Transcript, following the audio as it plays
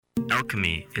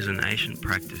Alchemy is an ancient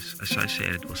practice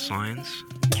associated with science,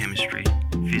 chemistry,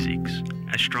 physics,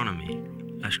 astronomy,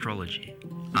 astrology,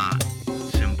 art,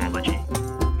 symbology,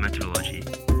 metallurgy,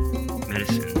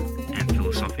 medicine, and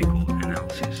philosophical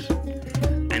analysis.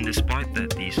 And despite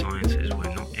that these sciences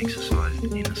were not exercised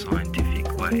in a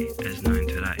scientific way as known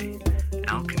today,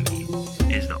 alchemy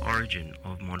is the origin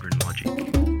of modern logic.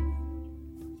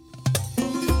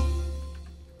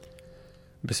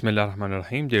 Bismillah ar-Rahman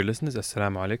ar-Rahim. Dear listeners,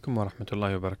 Assalamu alaikum wa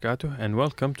rahmatullahi wa barakatuh, and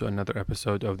welcome to another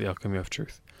episode of The Alchemy of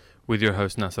Truth with your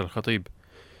host Nasser al-Khatib.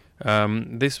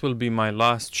 This will be my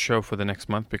last show for the next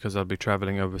month because I'll be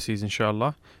traveling overseas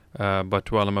inshallah, but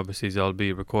while I'm overseas I'll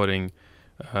be recording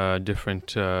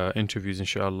different interviews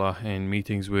inshallah and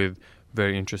meetings with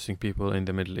very interesting people in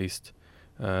the Middle East,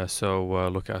 so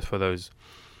look out for those.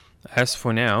 As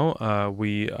for now,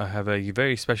 we have a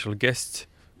very special guest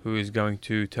who is going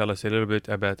to tell us a little bit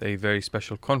about a very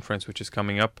special conference which is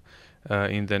coming up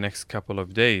in the next couple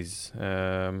of days,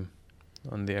 on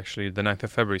the 9th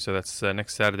of February, so that's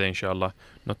next Saturday inshallah,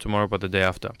 not tomorrow but the day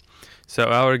after. So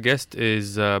our guest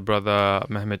is brother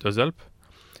Mehmet Ozalp.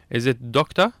 Is it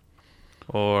doctor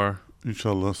or?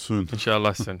 Inshallah soon.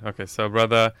 Inshallah soon. Okay, so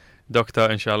brother doctor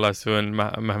inshallah soon,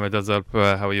 Mehmet Ozalp,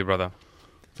 how are you brother?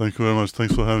 Thank you very much.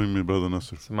 Thanks for having me, brother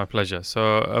Nasser. It's my pleasure.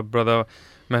 So brother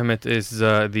Mehmet is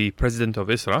the president of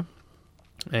ISRA,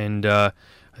 and I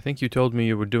think you told me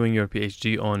you were doing your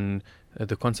PhD on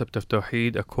the concept of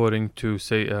Tawheed according to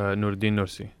Nuruddin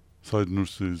Nursi. Sayyid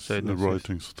Nursi's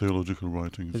writings, theological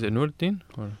writings. Is it Nuruddin?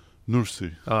 Or?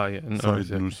 Nursi. Ah, yeah. Sayyid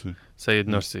Nursi. Sayyid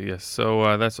Nursi, yes.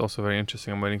 So that's also very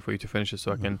interesting. I'm waiting for you to finish it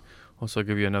so I can also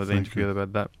give you another interview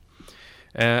about that.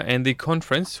 And the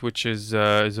conference, which is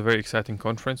a very exciting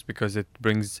conference because it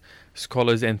brings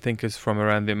scholars and thinkers from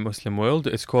around the Muslim world.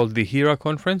 It's called the Hira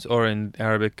Conference, or in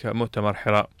Arabic, Mu'tamar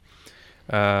Hira.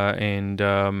 And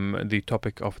the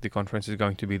topic of the conference is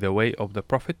going to be the way of the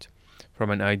Prophet from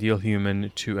an ideal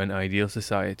human to an ideal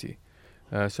society.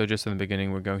 So just in the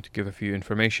beginning, we're going to give a few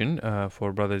information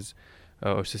for brothers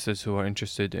or sisters who are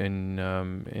interested in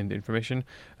the information.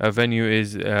 Venue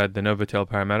is the Novotel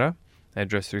Parramatta.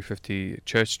 Address 350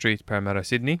 Church Street, Parramatta,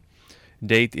 Sydney.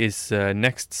 Date is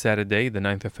next Saturday, the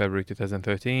 9th of February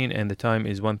 2013, and the time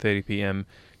is 1:30 p.m.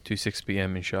 to 6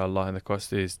 p.m. inshallah, and the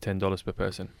cost is $10 per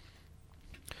person.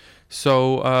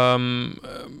 So,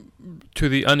 to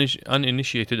the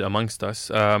uninitiated amongst us,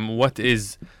 what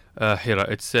is Hira?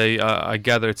 It's I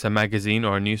gather it's a magazine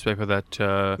or a newspaper that...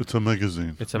 it's a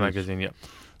magazine. It's a magazine, yeah.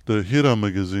 The Hira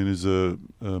magazine is a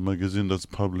magazine that's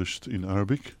published in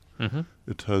Arabic. Mm-hmm.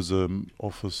 It has an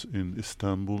office in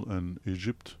Istanbul and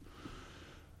Egypt.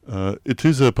 It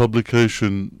is a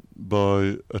publication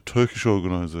by a Turkish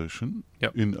organization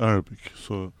in Arabic.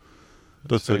 So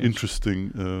that's an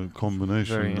interesting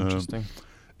combination. Very interesting.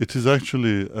 It is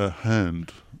actually a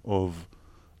hand of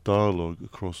dialogue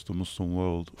across the Muslim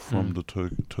world from the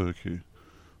Turkey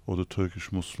or the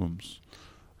Turkish Muslims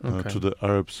to the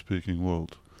Arab-speaking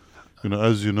world.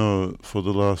 As you know, for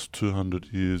the last 200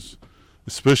 years,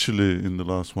 especially in the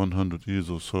last 100 years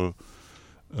or so,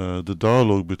 the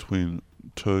dialogue between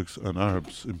Turks and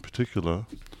Arabs in particular,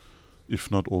 if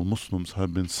not all Muslims,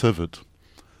 have been severed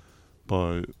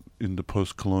in the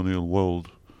post-colonial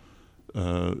world,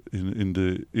 in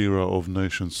the era of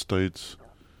nation-states.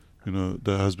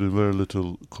 There has been very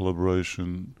little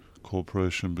cooperation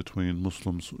between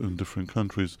Muslims in different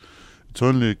countries. It's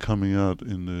only coming out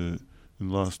in the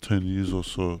last 10 years or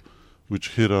so,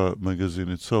 which Hira magazine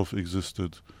itself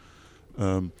existed.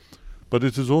 But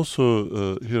it is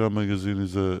also, Hira magazine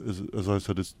is as I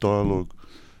said, it's dialogue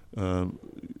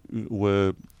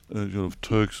where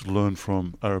Turks learn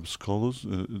from Arab scholars.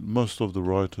 Most of the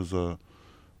writers are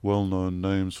well-known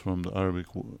names from the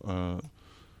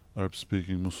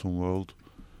Arab-speaking Muslim world,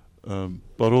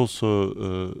 but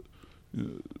also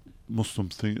Muslim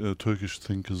Turkish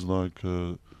thinkers like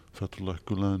Fethullah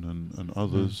Gulen and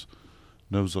others.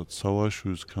 Nevzat Savaş,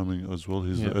 who's coming as well.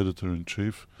 He's the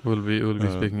editor-in-chief. We'll be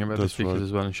speaking about the speakers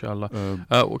as well, inshallah.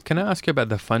 Can I ask you about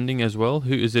the funding as well?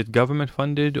 Is it government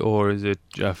funded or is it...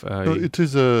 No, it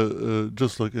is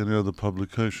just like any other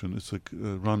publication. It's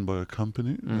run by a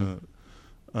company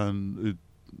and it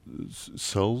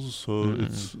sells, so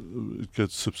it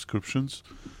gets subscriptions.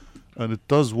 And it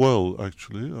does well,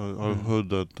 actually. I heard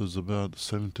that there's about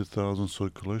 70,000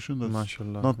 circulation. That's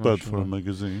not bad for a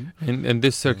magazine. And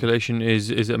this circulation, is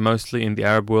it mostly in the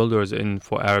Arab world or is it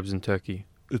for Arabs in Turkey?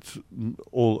 It's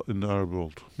all in the Arab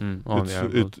world. All in the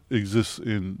Arab world. It exists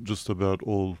in just about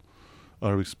all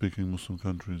Arabic-speaking Muslim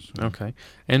countries. Okay.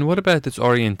 And what about its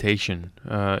orientation,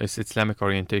 its Islamic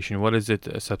orientation? What does it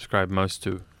subscribe most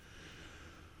to?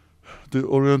 The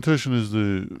orientation is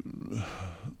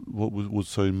what we would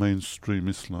say mainstream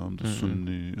Islam, the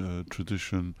Sunni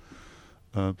tradition.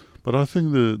 But I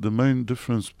think the main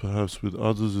difference perhaps with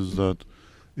others is that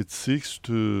it seeks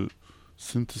to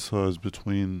synthesize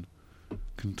between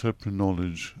contemporary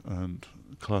knowledge and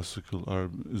classical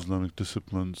Arab Islamic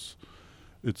disciplines.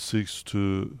 It seeks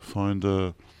to find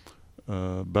a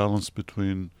balance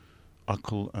between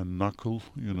aql and naql,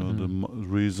 the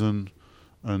reason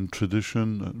and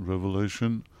tradition and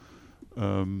revelation.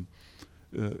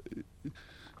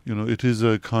 It is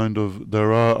a kind of,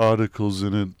 there are articles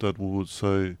in it that we would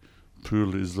say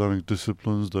purely Islamic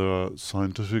disciplines. There are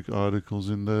scientific articles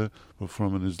in there, but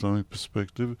from an Islamic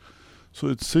perspective. So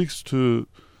it seeks to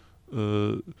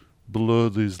blur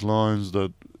these lines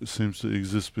that seems to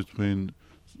exist between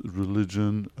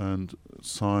religion and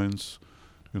science,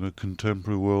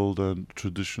 contemporary world and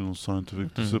traditional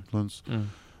scientific disciplines.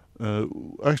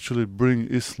 Actually bring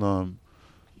Islam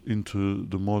into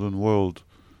the modern world,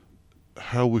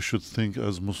 how we should think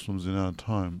as Muslims in our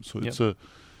time. So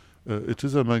it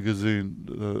is a magazine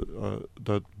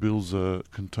that builds a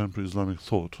contemporary Islamic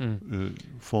thought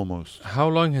foremost. How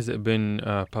long has it been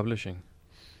publishing?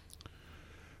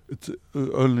 It's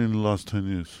only in the last 10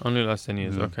 years. Only the last 10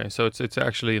 years, okay. So it's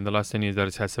actually in the last 10 years that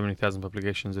it's had 70,000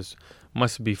 publications. It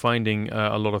must be finding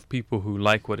a lot of people who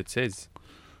like what it says.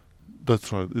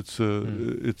 That's right. It's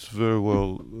very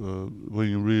well, when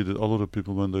you read it, a lot of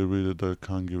people, when they read it, they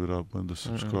can't give it up. When the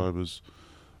subscribers,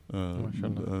 they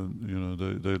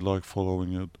like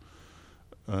following it.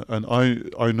 And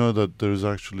I know that there's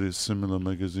actually similar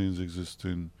magazines exist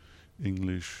in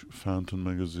English, Fountain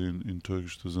magazine. In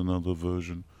Turkish, there's another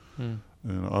version.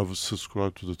 And I've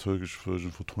subscribed to the Turkish version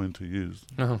for 20 years.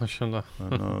 Oh, mashallah.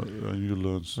 And you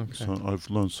learn. So I've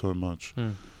learned so much.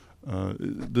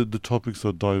 The topics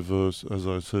are diverse, as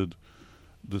I said.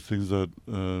 The things that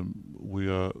we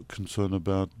are concerned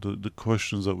about, the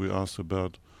questions that we ask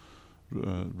about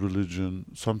religion,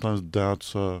 sometimes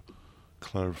doubts are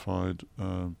clarified.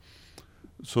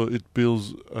 So it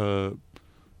builds a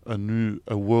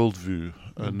worldview,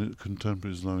 a new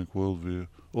contemporary Islamic worldview,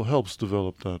 or helps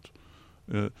develop that.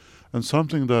 And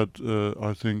something that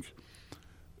I think,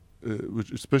 which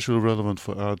is especially relevant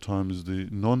for our time, is the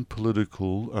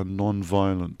non-political and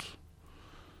non-violent.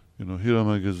 Hira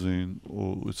magazine,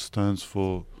 it stands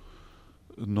for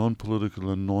non-political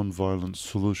and non-violent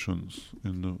solutions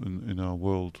in our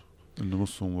world, in the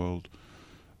Muslim world.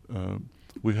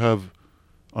 We have,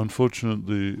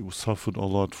 unfortunately, suffered a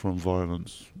lot from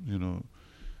violence.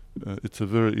 It's a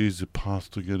very easy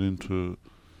path to get into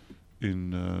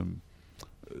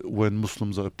when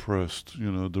Muslims are oppressed.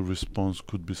 The response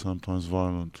could be sometimes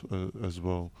violent as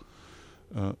well,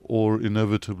 or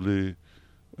inevitably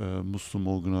Muslim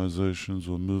organizations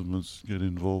or movements get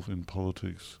involved in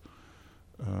politics.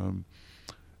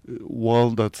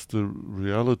 While that's the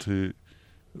reality,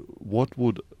 what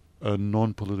would a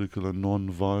non-political and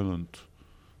non-violent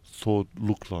thought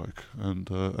look like? And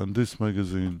this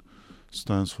magazine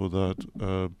stands for that,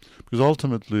 because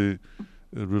ultimately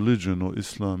religion or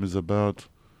Islam is about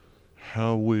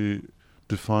how we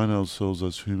define ourselves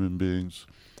as human beings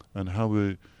and how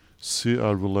we see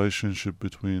our relationship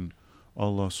between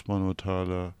Allah subhanahu wa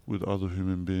ta'ala with other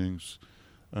human beings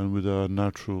and with our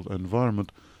natural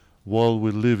environment while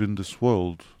we live in this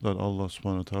world that Allah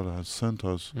subhanahu wa ta'ala has sent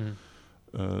us.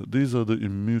 These are the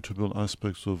immutable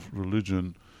aspects of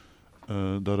religion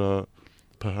that are,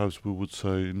 perhaps we would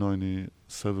say, 97%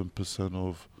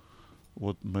 of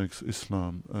what makes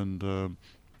Islam. And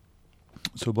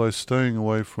so by staying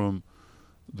away from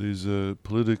these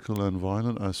political and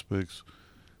violent aspects,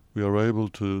 we are able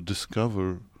to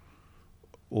discover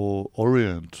or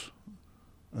orient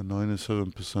a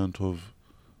 97% of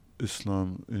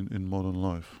Islam in modern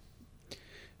life.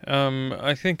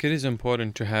 I think it is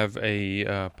important to have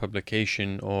a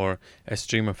publication or a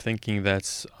stream of thinking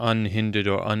that's unhindered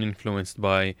or uninfluenced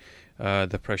by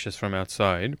the pressures from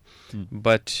outside.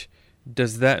 But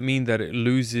does that mean that it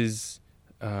loses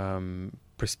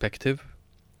perspective?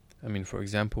 I mean, for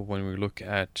example, when we look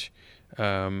at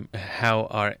how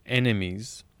our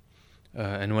enemies,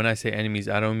 and when I say enemies,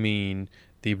 I don't mean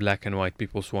the black and white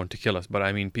people who want to kill us, but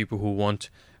I mean people who want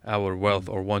our wealth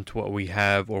or want what we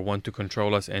have or want to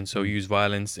control us and so use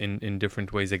violence in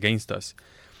different ways against us.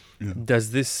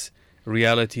 Does this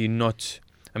reality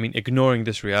ignoring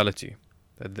this reality,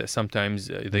 that sometimes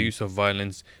the use of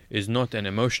violence is not an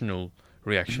emotional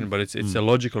reaction, but it's a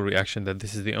logical reaction, that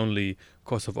this is the only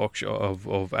course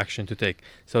of action to take.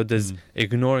 So does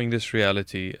ignoring this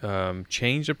reality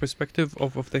change the perspective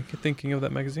of thinking of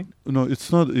that magazine? No,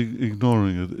 it's not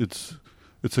ignoring it.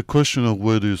 it's a question of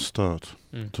where do you start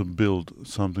to build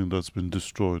something that's been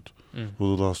destroyed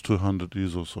for the last 200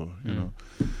 years or so.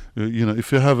 You know,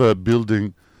 if you have a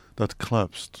building that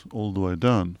collapsed all the way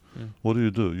down, what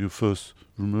do? You first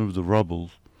remove the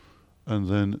rubble and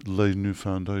then lay new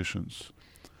foundations.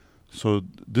 So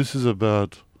this is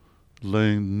about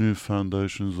laying new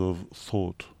foundations of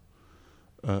thought,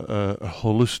 a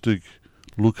holistic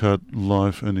look at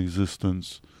life and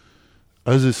existence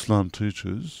as Islam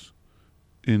teaches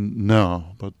in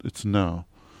now, but it's now.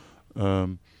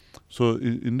 So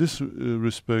in this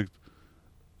respect,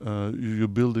 you're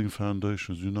building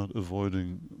foundations. You're not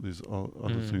avoiding these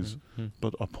other things,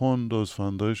 but upon those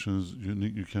foundations,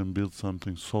 you can build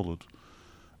something solid,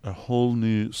 a whole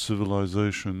new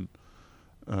civilization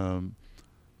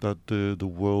that the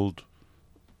world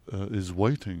is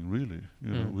waiting. Really,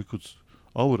 you know,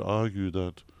 I would argue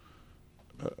that,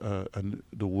 and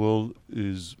the world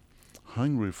is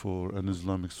hungry for an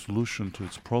Islamic solution to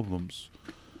its problems.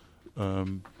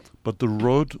 But the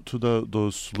road to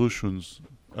those solutions,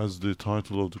 as the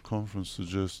title of the conference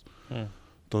suggests,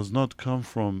 does not come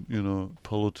from, you know,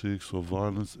 politics or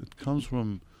violence. It comes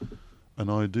from an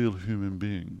ideal human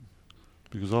being,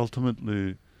 because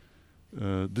ultimately,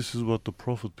 this is what the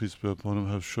Prophet, peace be upon him,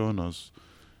 have shown us.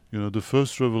 You know, the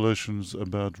first revelations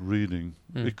about reading,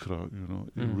 Iqra, you know,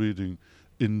 reading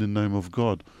in the name of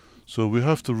God. So we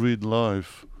have to read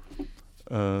life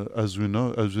as we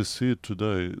know, as we see it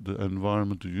today, the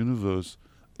environment, the universe,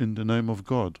 in the name of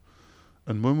God.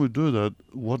 And when we do that,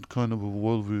 what kind of a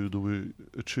worldview do we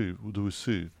achieve? Do we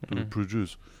see? Do we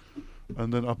produce?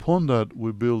 And then upon that,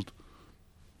 we build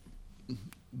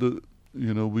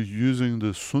we're using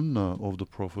the sunnah of the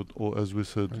Prophet, or as we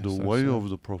said, the way of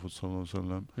the Prophet sallallahu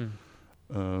alaihi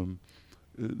wasallam.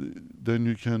 Then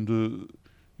you can do,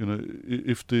 you know,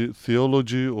 if the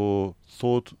theology or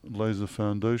thought lays the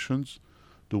foundations,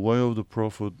 the way of the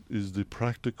Prophet is the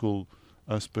practical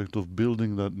aspect of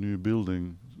building that new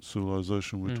building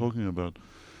civilization we're talking about.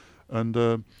 And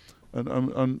we'll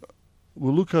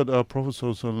look at our Prophet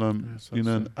sallallahu alaihi wasallam in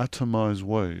an atomized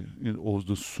way, or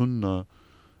the sunnah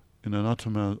in an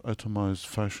atomized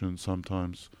fashion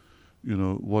sometimes, you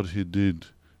know, what he did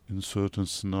in certain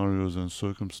scenarios and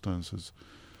circumstances.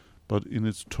 But in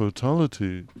its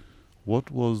totality, what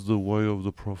was the way of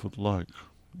the Prophet like,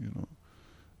 you know?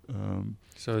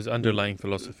 So his underlying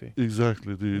philosophy.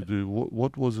 Exactly.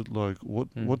 What was it like?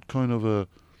 What kind of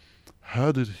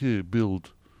how did he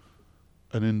build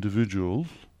an individual,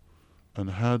 and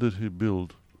how did he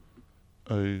build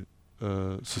a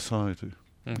society?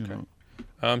 Okay. You know?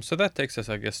 So that takes us,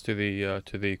 I guess, to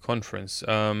the conference.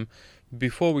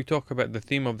 Before we talk about the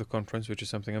theme of the conference, which is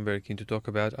something I'm very keen to talk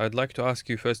about, I'd like to ask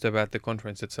you first about the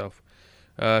conference itself.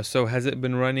 So has it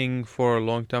been running for a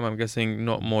long time? I'm guessing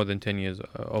not more than 10 years,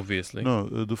 obviously. No,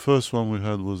 the first one we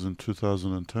had was in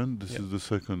 2010. This is the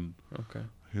second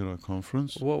Hira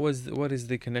Conference. What is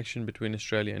the connection between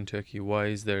Australia and Turkey? Why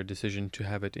is there a decision to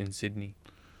have it in Sydney?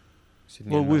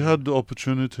 Well, we had the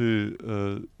opportunity,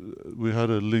 we had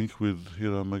a link with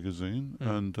Hira magazine,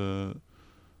 and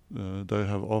they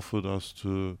have offered us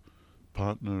to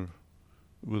partner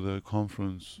with a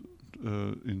conference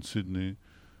in Sydney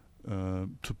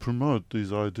to promote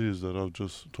these ideas that I've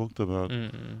just talked about,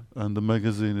 and the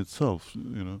magazine itself,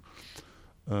 you know.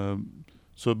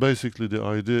 So basically the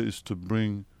idea is to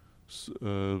bring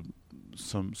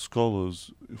some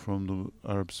scholars from the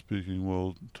Arab-speaking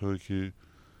world, Turkey,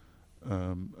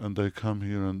 and they come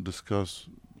here and discuss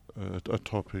a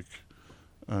topic,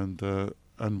 and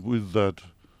with that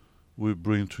we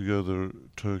bring together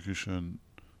Turkish and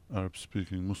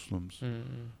Arab-speaking Muslims,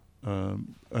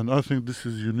 and I think this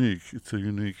is unique. It's a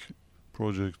unique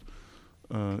project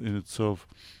in itself.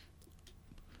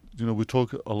 You know, we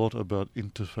talk a lot about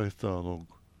interfaith dialogue,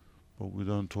 but we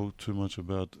don't talk too much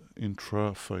about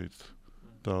intra-faith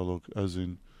dialogue, as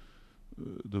in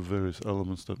the various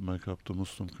elements that make up the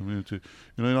Muslim community.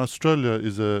 You know, in Australia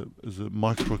is a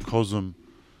microcosm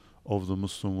of the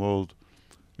Muslim world.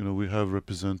 You know, we have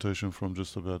representation from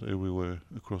just about everywhere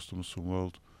across the Muslim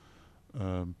world,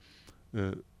 and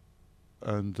you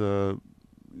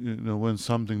know, when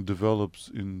something develops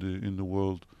in the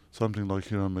world, something like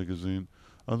Hira magazine,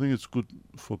 I think it's good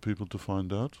for people to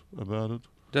find out about it.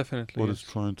 Definitely. What it's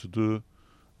trying to do,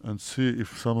 and see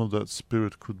if some of that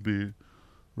spirit could be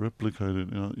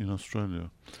replicated in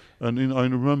Australia. And I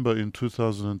remember in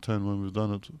 2010 when we've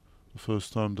done it the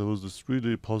first time, there was this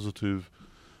really positive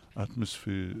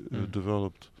atmosphere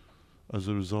developed as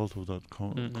a result of that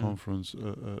conference,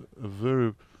 a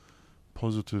very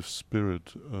positive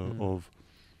spirit of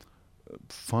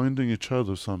finding each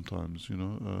other sometimes, you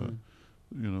know,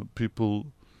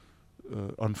 people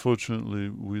unfortunately,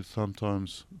 we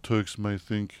sometimes, Turks may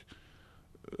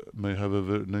have a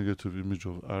very negative image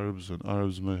of Arabs, and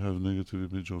Arabs may have a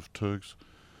negative image of Turks.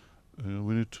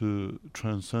 We need to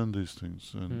transcend these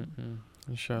things and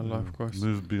inshallah, of course,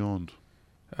 move beyond.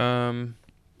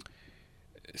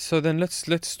 So then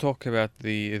let's talk about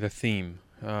the theme,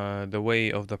 the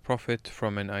way of the Prophet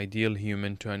from an ideal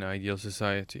human to an ideal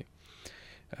society.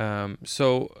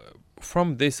 So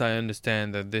from this, I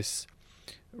understand that this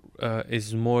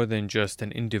is more than just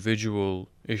an individual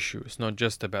issue. It's not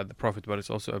just about the Prophet, but it's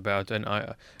also about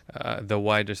the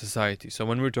wider society. So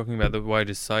when we're talking about the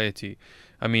wider society,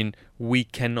 I mean, we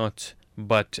cannot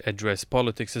but address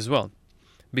politics as well.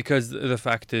 Because the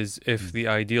fact is, if the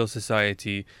ideal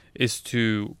society is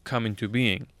to come into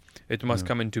being, it must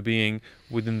come into being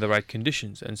within the right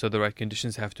conditions. And so the right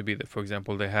conditions have to be that, for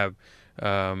example, they have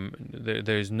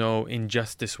there is no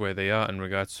injustice where they are in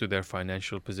regards to their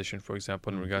financial position, for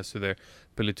example, in regards to their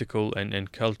political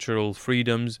and cultural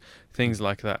freedoms, things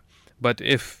like that. But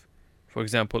if, for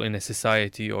example, in a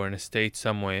society or in a state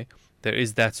somewhere, there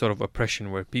is that sort of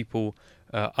oppression where people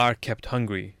are kept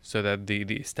hungry so that the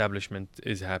establishment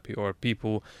is happy, or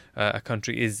people, a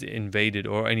country is invaded,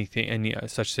 or any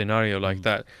such scenario like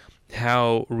that,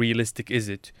 how realistic is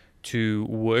it to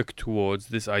work towards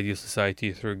this ideal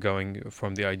society through going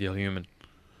from the ideal human?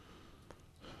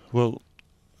 Well,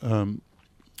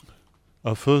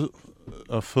 our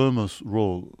foremost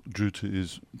duty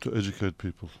is to educate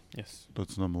people. Yes.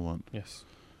 That's number one. Yes.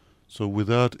 So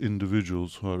without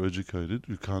individuals who are educated,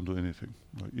 you can't do anything.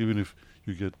 Like, even if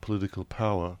you get political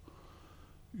power,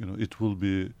 it will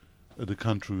be, the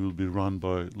country will be run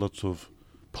by lots of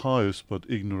pious but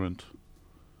ignorant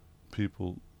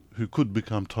people who could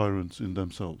become tyrants in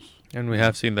themselves. And we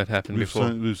have seen that happen before.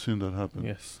 We've seen that happen.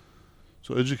 Yes.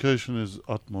 So education is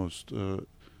utmost.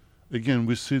 Again,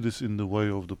 we see this in the way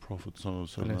of the Prophet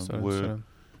ﷺ, where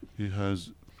he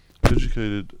has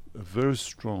educated very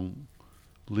strong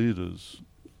leaders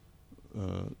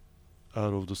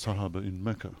out of the Sahaba in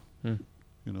Mecca,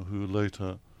 who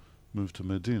later moved to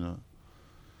Medina.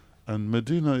 And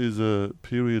Medina is a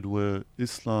period where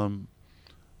Islam,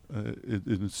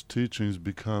 in its teachings,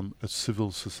 become a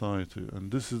civil society.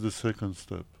 And this is the second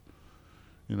step.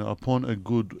 Upon a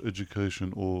good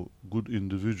education or good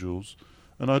individuals,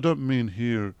 and I don't mean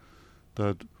here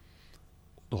that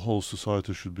the whole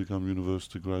society should become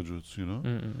university graduates,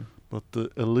 but the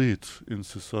elite in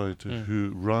society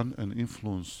who run and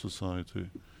influence society,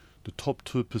 the top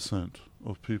 2%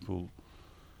 of people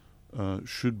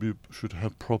should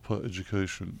have proper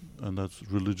education, and that's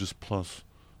religious plus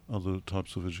other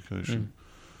types of education.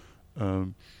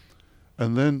 And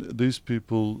then these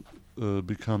people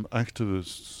become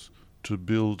activists to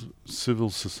build civil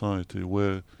society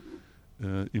where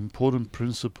important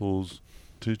principles,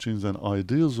 teachings and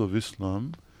ideals of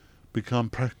Islam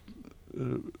becomes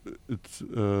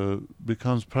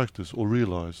practiced or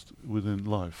realized within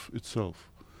life itself.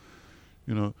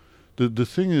 The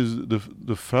thing is,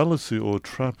 the fallacy or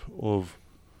trap of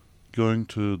going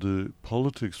to the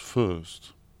politics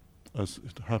first, as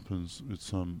it happens with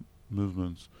some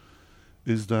movements,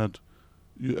 is that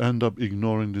you end up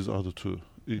ignoring these other two,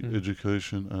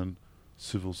 education and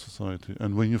civil society.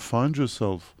 And when you find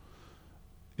yourself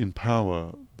in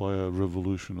power by a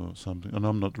revolution or something, and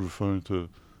I'm not referring to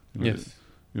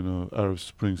Arab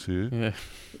Springs here,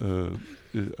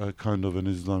 a kind of an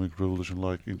Islamic revolution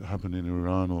like it happened in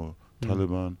Iran or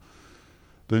Taliban,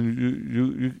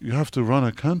 then you have to run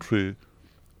a country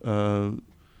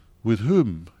with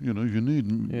whom you need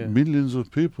millions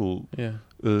of people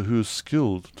who are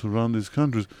skilled to run these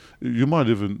countries. We might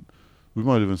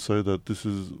even say that this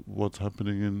is what's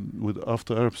happening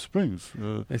after Arab Springs.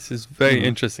 This is very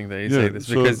interesting that you say this,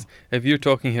 because if you're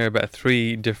talking here about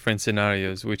three different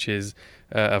scenarios, which is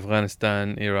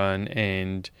Afghanistan, Iran,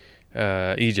 and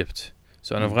Egypt.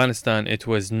 So in Afghanistan, it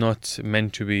was not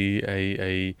meant to be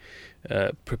a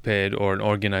prepared or an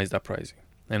organized uprising.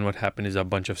 And what happened is a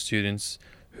bunch of students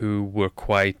who were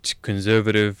quite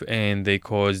conservative, and they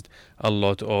caused a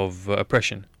lot of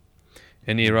oppression.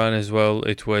 In Iran as well,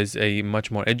 it was a much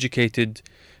more educated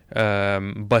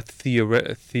but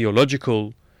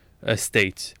theological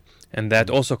state. And that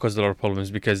also caused a lot of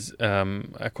problems because,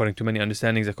 according to my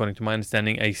understanding,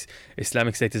 a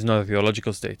Islamic state is not a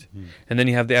theological state. And then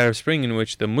you have the Arab Spring, in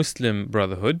which the Muslim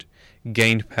Brotherhood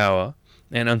gained power.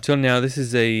 And until now, this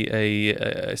is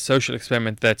a social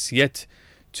experiment that's yet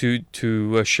to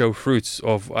show fruits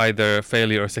of either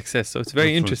failure or success. So it's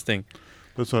very interesting. Right.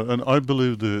 That's right. And I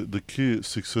believe the key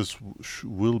success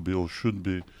will be or should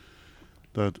be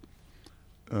that,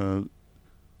 I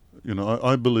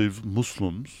believe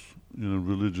Muslims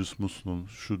religious Muslims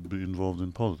should be involved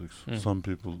in politics. Some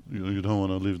people, you don't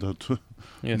want to leave that to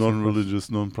Yes, non-religious,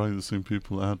 non-practicing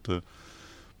people out there.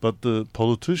 But the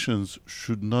politicians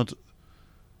should not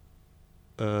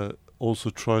also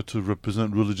try to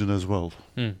represent religion as well.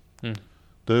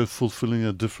 They're fulfilling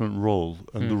a different role,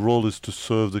 and the role is to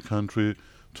serve the country,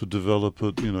 to develop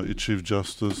it, achieve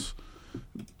justice,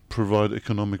 provide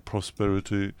economic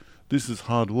prosperity. This is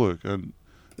hard work, and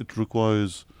it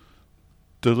requires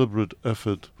deliberate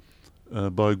effort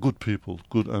by good people,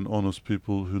 good and honest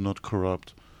people who are not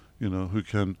corrupt, who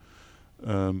can.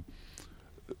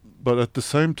 But at the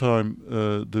same time,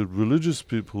 the religious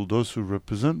people, those who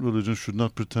represent religion, should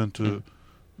not pretend to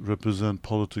represent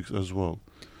politics as well.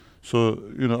 So,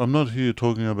 I'm not here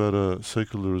talking about a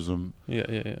secularism,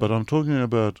 but I'm talking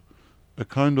about a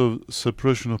kind of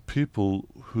separation of people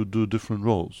who do different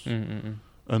roles,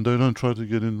 and they don't try to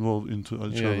get involved into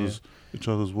each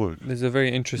other's work. There's a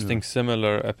very interesting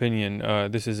similar opinion.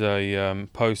 This is a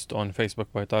post on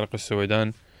Facebook by Tariq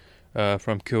al-Suwaidan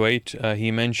from Kuwait. He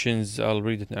mentions, I'll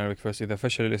read it in Arabic first: إذا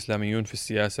فشل الإسلاميون في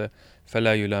السياسة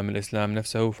فلا يلام الإسلام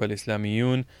نفسه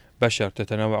فالإسلاميون بشر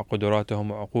تتنوع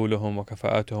قدراتهم وعقولهم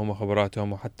وكفاءاتهم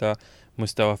وخبراتهم وحتى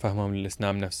مستوى فهمهم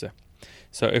للإسلام نفسه.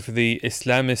 So if the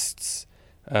Islamists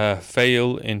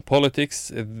fail in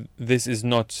politics, this is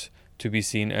not to be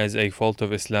seen as a fault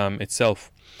of Islam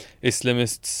itself.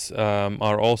 Islamists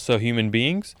are also human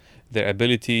beings. Their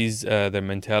abilities, their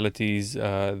mentalities,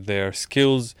 their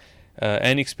skills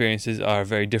and experiences are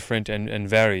very different and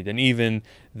varied, and even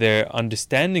their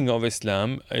understanding of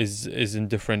Islam is in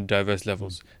different diverse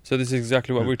levels. So this is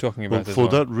exactly what we're talking about. For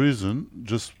that reason,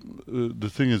 just the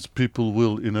thing is, people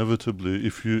will inevitably,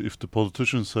 if the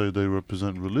politicians say they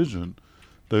represent religion,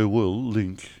 they will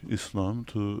link Islam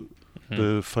to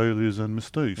their failures and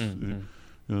mistakes.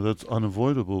 That's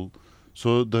unavoidable.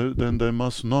 So then they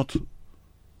must not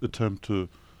attempt to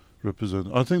represent.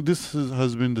 I think this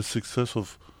has been the success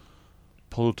of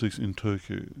politics in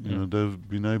Turkey. They've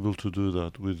been able to do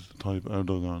that with Tayyip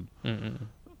Erdogan,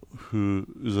 who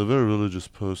is a very religious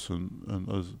person, and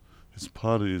as his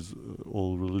party is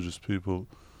all religious people,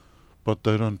 but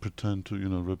they don't pretend to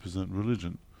represent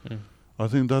religion. I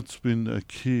think that's been a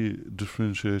key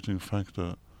differentiating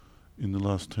factor in the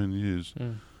last 10 years,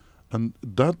 and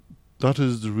that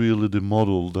is really the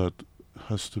model that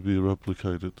has to be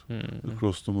replicated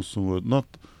across the Muslim world. Not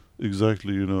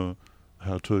exactly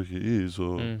how Turkey is,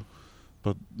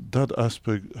 but that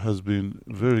aspect has been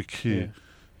very key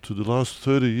to the last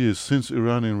 30 years since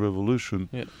Iranian Revolution.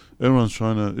 Everyone's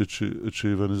trying to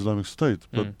achieve an Islamic state,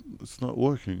 but it's not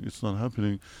working. It's not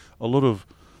happening. A lot of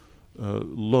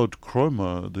Lord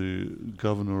Cromer, the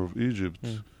governor of Egypt,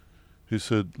 he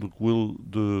said, "Look,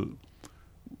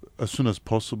 as soon as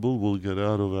possible, we'll get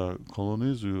out of our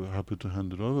colonies. We're happy to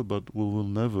hand it over, but we will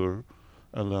never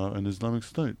allow an Islamic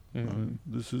state.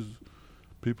 This is,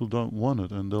 people don't want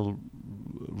it, and they'll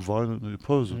violently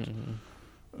oppose it."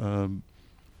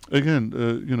 Again,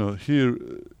 here,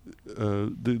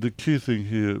 the key thing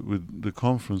here with the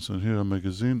conference and Hira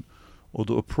magazine, or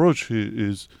the approach here,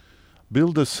 is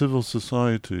build a civil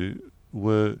society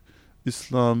where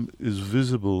Islam is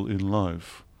visible in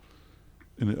life,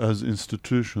 as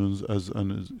institutions, as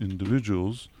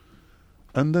individuals,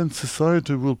 and then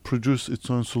society will produce its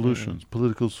own solutions,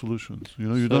 political solutions.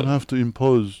 You don't have to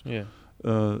impose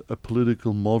a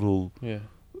political model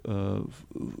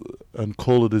and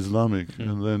call it Islamic,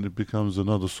 and then it becomes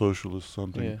another socialist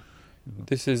something.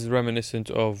 This is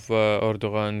reminiscent of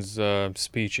Erdogan's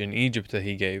speech in Egypt that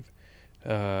he gave,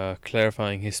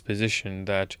 clarifying his position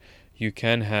that you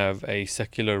can have a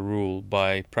secular rule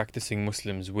by practicing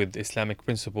Muslims with Islamic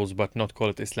principles, but not call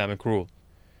it Islamic rule.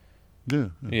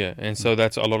 And so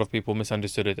that's, a lot of people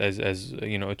misunderstood it as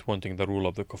it wanting the rule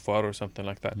of the kuffar or something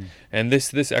like that. And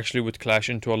this actually would clash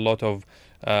into a lot of,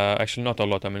 actually not a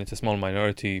lot, I mean it's a small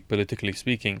minority politically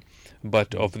speaking,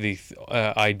 but of the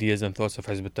ideas and thoughts of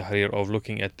Hizb ut-Tahrir of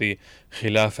looking at the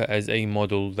Khilafah as a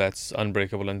model that's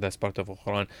unbreakable and that's part of the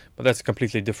Quran. But that's a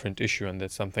completely different issue, and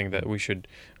that's something that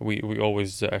we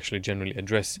always actually generally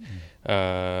address.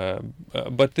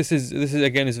 But this is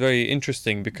again is very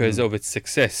interesting because of its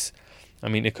success. I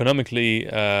mean, economically,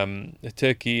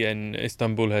 Turkey and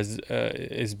Istanbul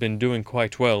has been doing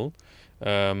quite well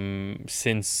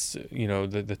since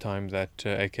the time that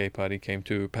AK Party came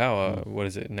to power. What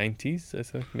is it, 90s?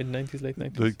 Mid-90s, late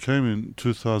 90s? They came in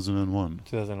 2001.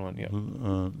 2001, yeah.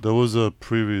 There was a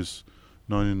previous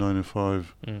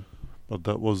 1995, but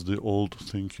that was the old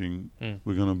thinking.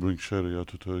 We're going to bring Sharia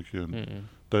to Turkey, and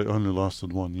they only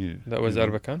lasted 1 year. That was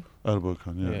Erbakan?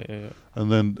 Erbakan, yeah. And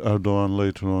then Erdogan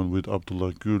later on with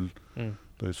Abdullah Gül,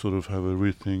 they sort of have a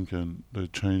rethink and they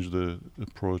change their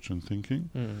approach and thinking.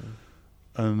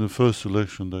 And the first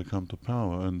election they come to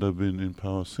power, and they've been in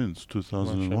power since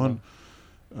 2001,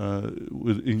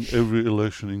 with every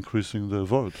election increasing their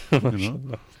vote.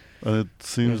 And it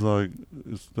seems like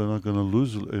they're not going to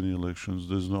lose any elections.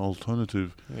 There's no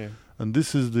alternative. And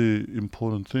this is the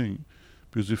important thing,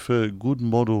 because if a good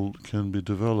model can be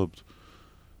developed,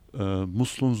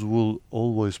 Muslims will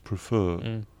always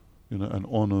prefer, an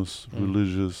honest,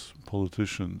 religious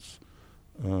politicians,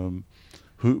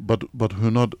 who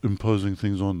are not imposing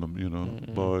things on them,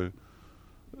 by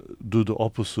do the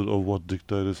opposite of what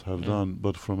dictators have done,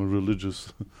 but from a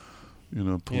religious,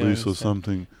 police or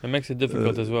something. It makes it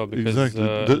difficult as well, because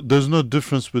exactly. There's no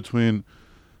difference between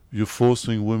you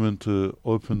forcing women to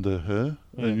open their hair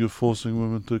and you're forcing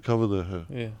women to cover their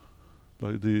hair.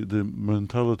 Like the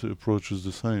mentality approach is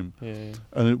the same,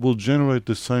 and it will generate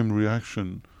the same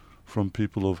reaction from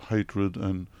people of hatred,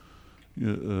 and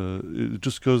it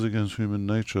just goes against human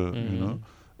nature,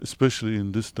 especially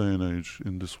in this day and age,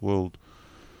 in this world.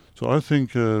 So I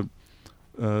think, so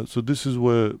this is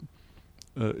where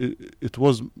it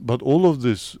was, but all of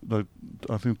this, like,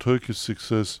 I think Turkey's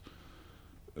success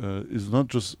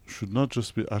should not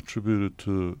just be attributed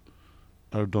to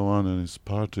Erdogan and his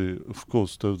party. Of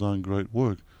course, they've done great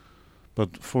work,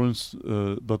 but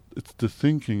but it's the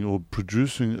thinking or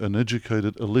producing an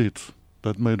educated elite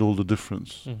that made all the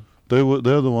difference.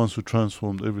 They're the ones who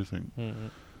transformed everything,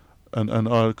 and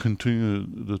are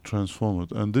continuing to transform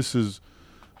it. And this is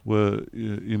where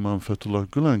Imam Fethullah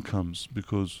Gülen comes,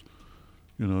 because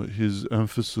his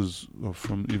emphasis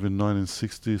from even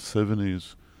 1960s,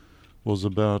 70s was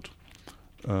about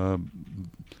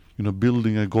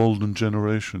building a golden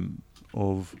generation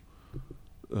of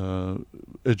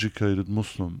educated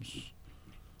Muslims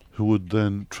who would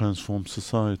then transform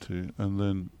society and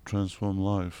then transform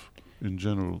life in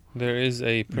general. There is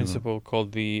a principle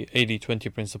called the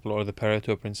 80-20 principle, or the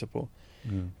Pareto principle,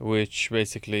 which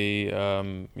basically,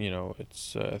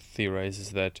 it's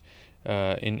theorizes that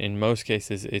in most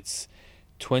cases it's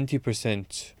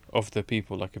 20% of the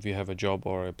people. Like if you have a job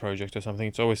or a project or something,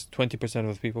 it's always 20%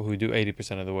 of the people who do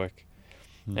 80% of the work.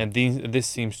 And this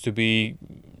seems to be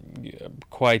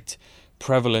quite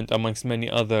prevalent amongst many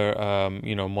other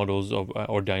models of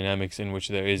or dynamics in which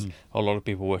there is a lot of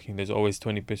people working. There's always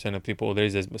 20% of people, there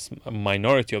is a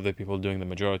minority of the people doing the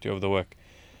majority of the work.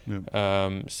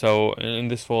 So and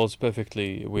this falls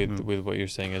perfectly with what you're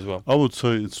saying as well. I would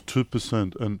say it's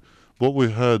 2%, and what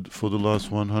we had for the last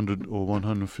 100 or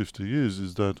 150 years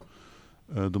is that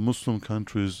the Muslim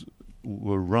countries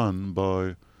were run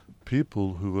by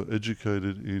people who were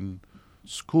educated in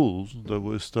schools that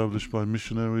were established by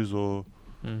missionaries or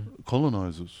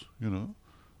colonizers,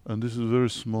 and this is a very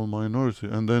small minority.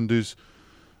 And then these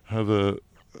have a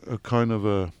kind of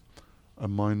a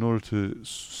minority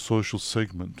social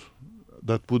segment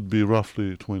that would be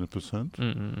roughly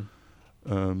 20%.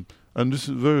 And this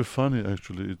is very funny,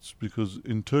 actually. It's because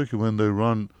in Turkey, when they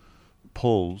run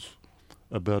polls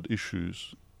about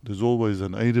issues, there's always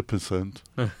an 80%,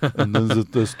 and then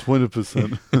there's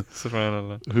 20%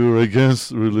 who are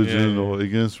against religion or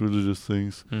against religious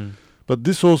things. But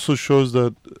this also shows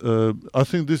that I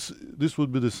think this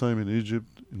would be the same in Egypt,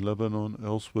 in Lebanon,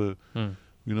 elsewhere.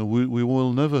 We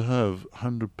will never have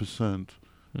 100%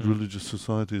 religious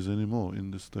societies anymore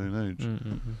in this day and age.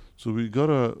 So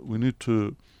we need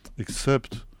to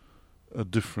accept a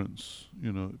difference.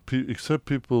 Accept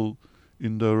people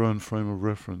in their own frame of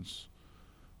reference,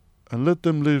 and let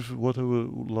them live whatever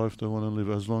life they want to live,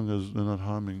 as long as they're not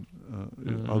harming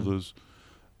others.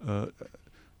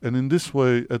 And in this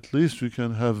way, at least we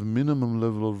can have minimum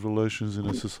level of relations in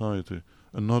a society,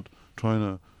 and not trying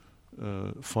to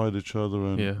fight each other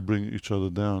and bring each other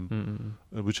down,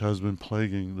 which has been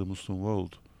plaguing the Muslim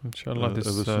world. Inshallah,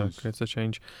 this creates a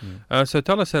change. So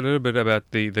tell us a little bit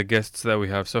about the guests that we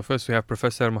have. So first we have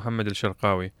Professor Mohammed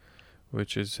Al-Sharqawi,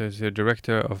 which is the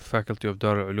Director of Faculty of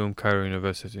Dar al-Ulum, Cairo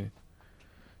University.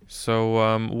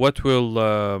 So what will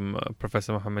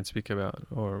Professor Mohammed speak about,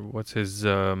 or what's his,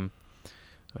 I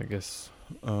guess...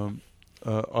 I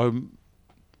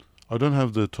don't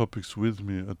have the topics with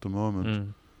me at the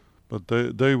moment, but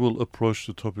they will approach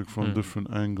the topic from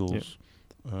different angles.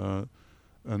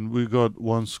 And we got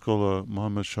one scholar,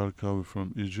 Mohammed Sharqawi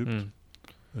from Egypt,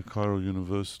 at Cairo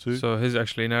University. So his,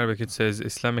 actually in Arabic it says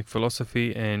Islamic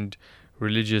philosophy and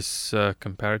religious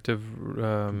comparative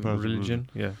religion.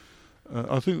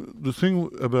 I think the thing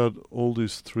about all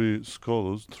these three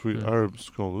Arab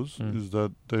scholars, is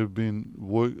that they've been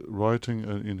writing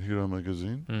in Hira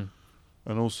magazine,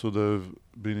 and also they've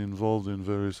been involved in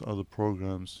various other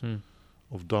programs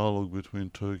of dialogue between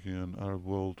Turkey and Arab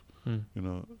world. Mm. You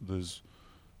know, there's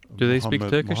Do they speak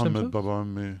Turkish Mohammed themselves?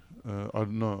 Babammi.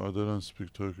 They don't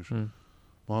speak Turkish. Mm.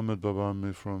 Mohammed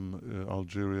Babammi from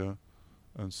Algeria,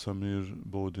 and Samir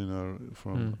Bodinar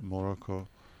from Morocco.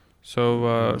 So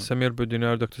Dr. Samir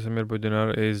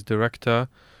Bodinar is director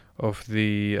of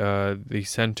the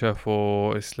Center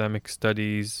for Islamic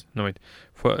Studies. No, wait,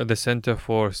 for the Center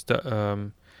for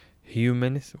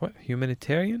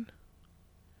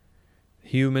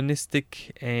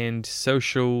Humanistic and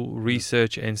Social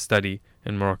Research and Study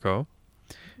in Morocco,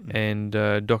 and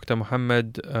Dr.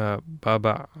 Mohammed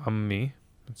Baba Ammi.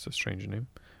 That's a strange name.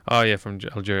 Oh yeah, from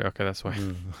Algeria. Okay, that's why.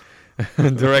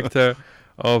 Director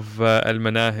of Al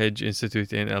Manahij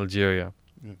Institute in Algeria.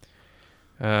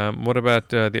 Yeah. What about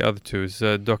the other two?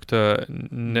 Dr.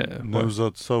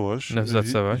 Nevzat Savaş. Nevzat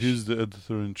Savaş. He's the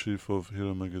editor-in-chief of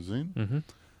Hira magazine. Mm-hmm.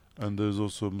 And there's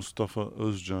also Mustafa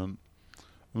Özcan.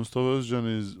 Mustafa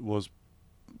Özcan was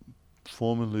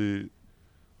formerly,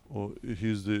 or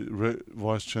he's the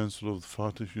vice chancellor of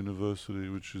Fatih University,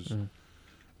 which is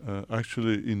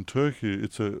actually in Turkey.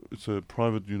 It's a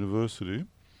private university,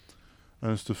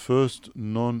 and it's the first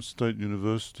non-state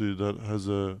university that has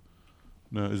a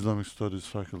Islamic studies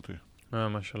faculty.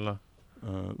 Mashallah.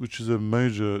 Which is a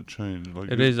major change.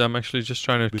 It is. I'm actually just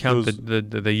trying to count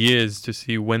the years to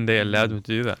see when they allowed them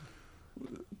to do that.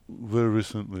 Very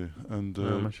recently, and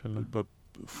mashallah. But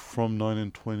from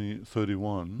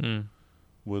 1931,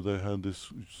 where they had this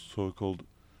so-called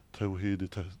Tawhid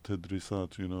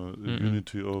Tedrisat,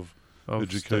 unity of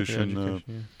education,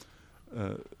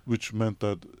 which meant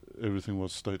that everything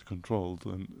was state-controlled,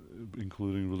 and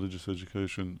including religious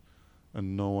education,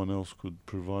 and no one else could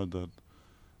provide that.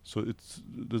 So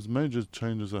there's major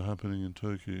changes are happening in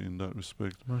Turkey in that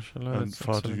respect. Mashallah, and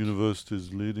Fatih University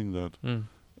is leading that.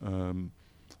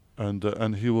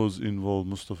 And he was involved,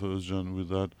 Mustafa Özcan, with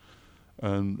that.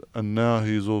 And now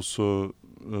he's also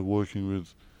working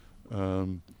with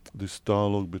this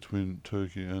dialogue between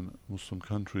Turkey and Muslim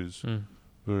countries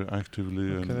very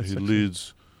actively. Okay, and he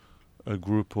leads a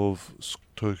group of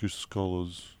Turkish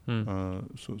scholars.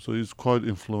 So he's quite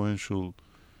influential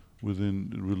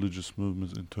within religious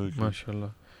movements in Turkey.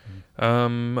 MashaAllah.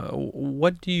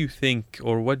 What do you think,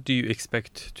 or what do you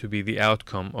expect to be the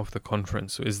outcome of the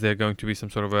conference? Is there going to be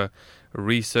some sort of a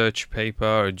research paper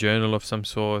or a journal of some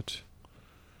sort?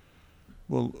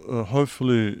 Well,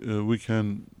 hopefully we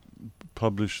can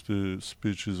publish the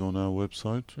speeches on our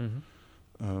website.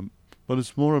 But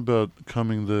it's more about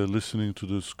coming there, listening to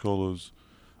the scholars,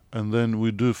 and then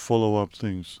we do follow-up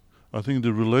things. I think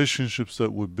the relationships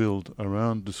that we build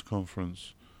around this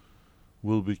conference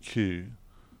will be key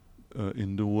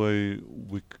in the way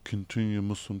we continue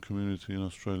Muslim community in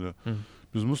Australia.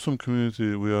 Because Muslim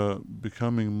community, we are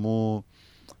becoming more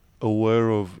aware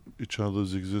of each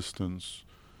other's existence.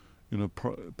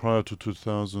 Prior to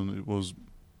 2000, it was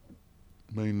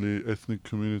mainly ethnic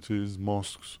communities,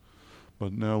 mosques,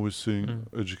 but now we're seeing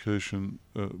education.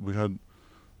 We had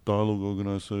dialogue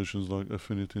organizations like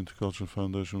Affinity Intercultural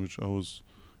Foundation, which I was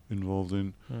involved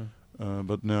in,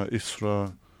 but now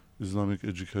ISRA, Islamic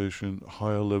education,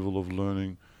 higher level of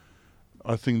learning.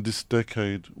 I think this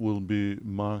decade will be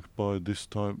marked by this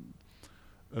type,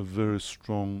 a very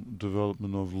strong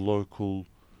development of local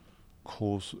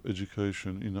course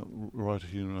education right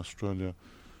here in Australia.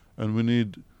 And we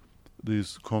need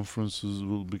these conferences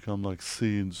will become like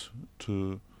seeds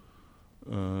to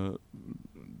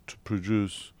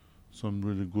produce some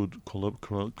really good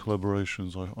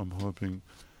collaborations, I'm hoping,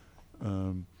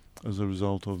 as a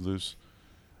result of this.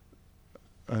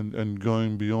 And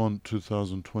going beyond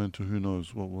 2020, who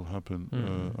knows what will happen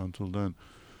until then.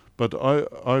 But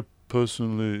I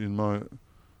personally, in my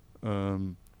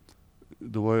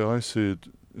the way I see it,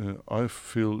 I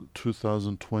feel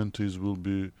 2020s will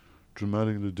be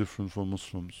dramatically different for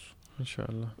Muslims.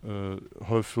 Inshallah.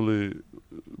 Hopefully,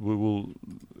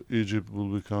 Egypt will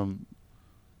become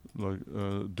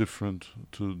different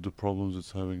to the problems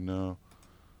it's having now.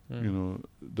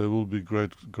 There will be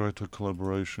greater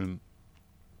collaboration.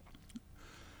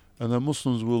 And then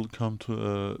Muslims will come to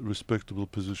a respectable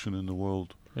position in the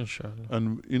world. Inshallah.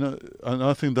 And and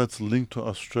I think that's linked to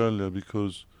Australia,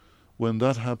 because when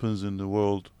that happens in the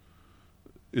world,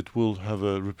 it will have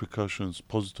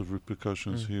positive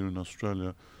repercussions here in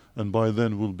Australia. And by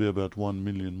then we'll be about 1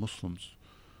 million Muslims,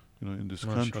 in this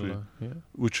country,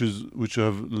 which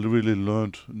have really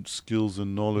learned skills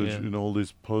and knowledge in all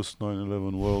this post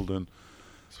 9/11 world,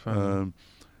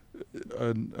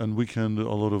 and we can do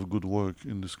a lot of good work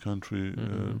in this country.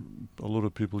 A lot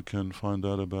of people can find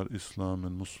out about Islam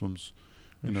and Muslims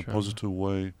in a positive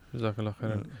way. Jazakallah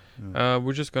khairan.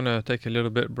 We're just going to take a little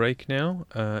bit break now,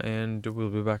 and we'll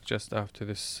be back just after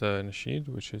this nasheed,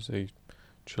 which is a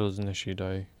children's nasheed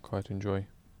I quite enjoy.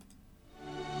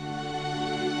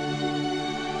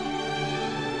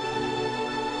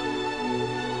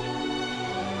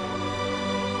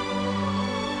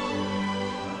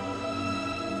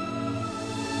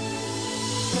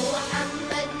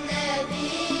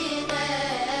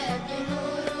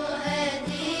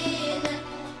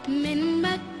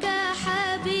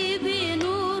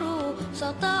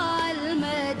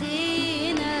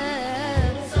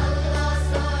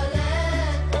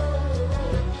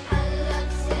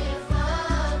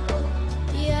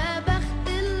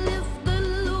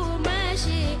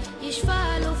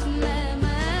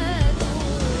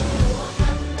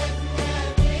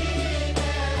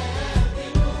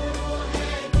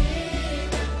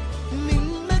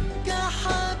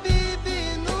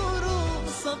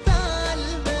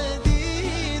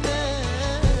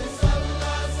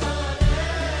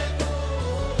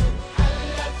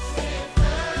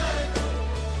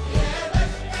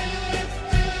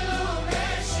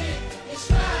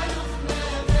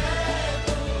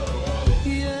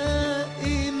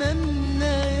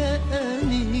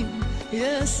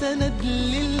 سند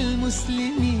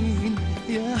للمسلمين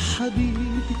يا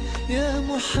حبيبي يا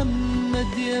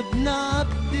محمد يا ابن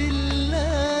عبد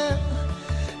الله،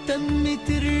 تمت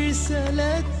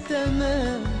الرسالة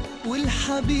تمام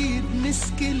والحبيب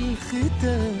مسك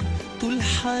الختام، طول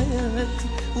حياتي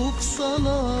وفي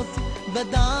صلاتي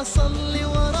بدعى أصلي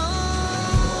وراه.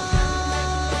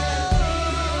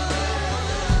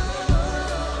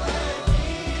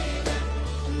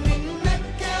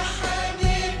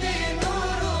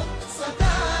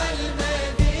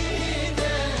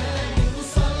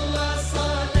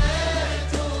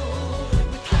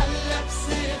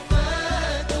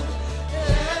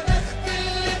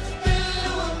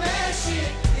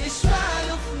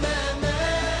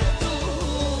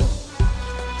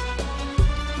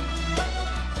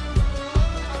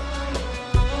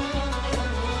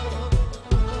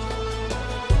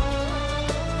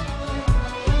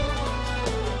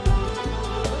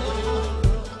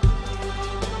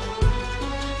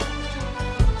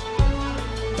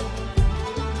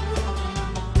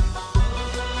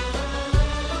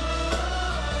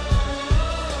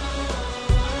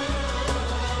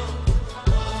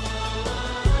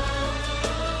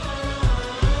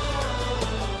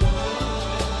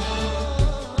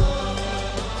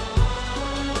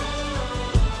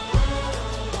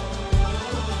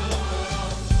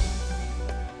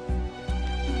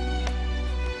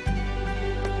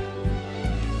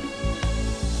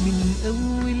 من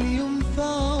أول يوم في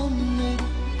عمري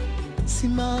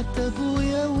سمعت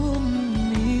أبويا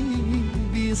وأمي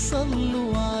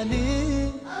بيصلوا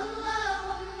عليه،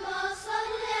 اللهم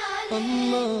صل عليه.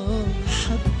 الله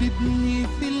حببني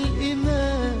في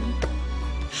الإيمان،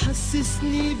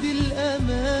 حسسني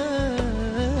بالأمان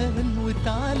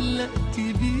واتعلقت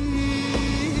بيه.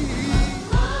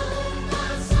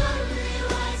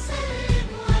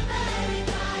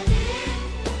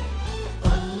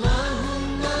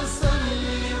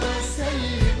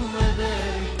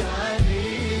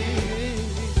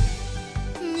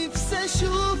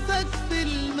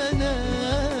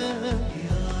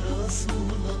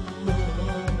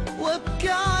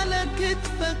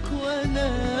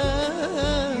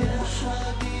 يا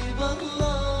حبيب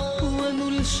الله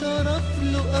ونول شرف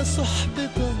لقى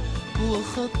صحبتك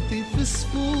وخطي في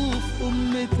صفوف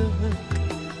أمتك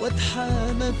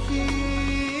واتحامى فيك.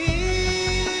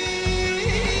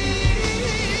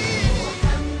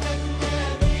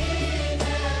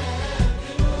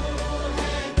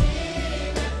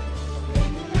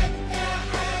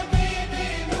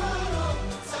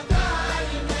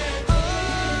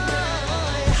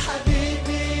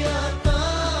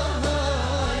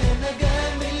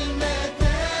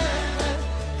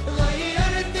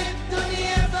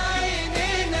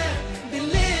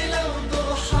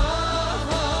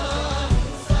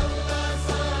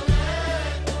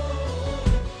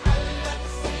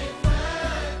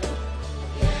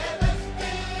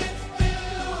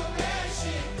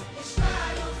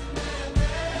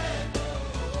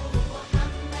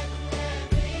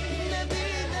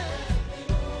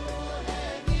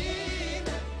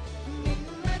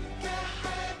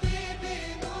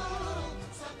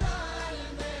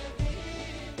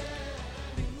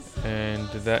 And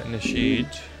that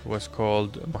nasheed was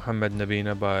called Muhammad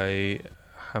Nabina by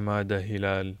Hamada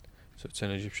Hilal. So it's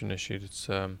an Egyptian nasheed. It's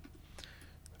very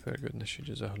good nasheed.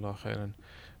 Jazakallah khairan.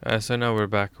 So now we're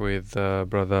back with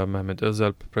Brother Mehmet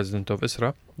Ozalp, President of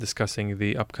ISRA, discussing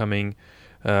the upcoming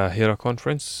Hira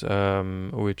Conference,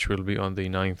 which will be on the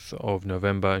 9th of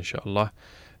November, inshallah,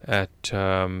 at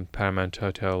Paramount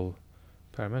Hotel.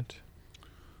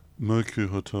 Mercury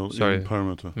Hotel in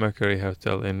Parramatta. Mercury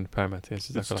Hotel in Parramatta, yes.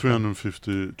 It's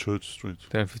 350 Church Street.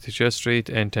 350 Church Street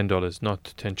and $10,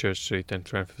 not 10 Church Street and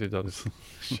 $350.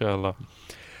 Inshallah.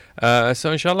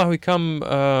 So inshallah we come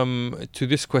to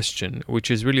this question, which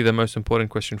is really the most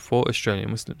important question for Australian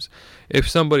Muslims. If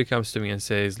somebody comes to me and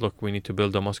says, look, we need to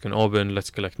build a mosque in Auburn, let's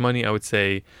collect money, I would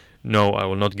say, no, I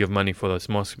will not give money for this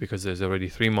mosque because there's already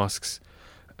 3 mosques.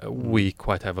 We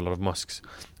quite have a lot of mosques.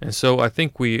 And so I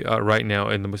think we are right now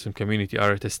in the Muslim community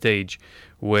are at a stage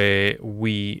where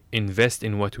we invest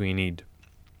in what we need.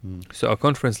 So a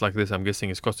conference like this, I'm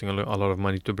guessing, is costing a lot of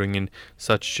money to bring in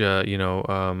such,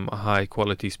 high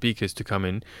quality speakers to come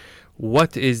in.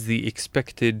 What is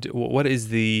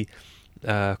the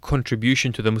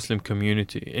contribution to the Muslim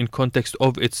community in context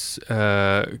of its,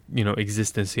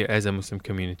 existence here as a Muslim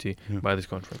community by this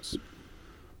conference?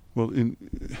 Well, in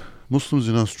Muslims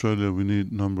in Australia, we need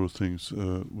a number of things.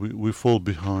 We fall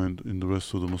behind in the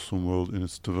rest of the Muslim world in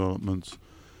its developments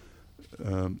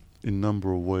in a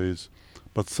number of ways.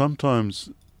 But sometimes,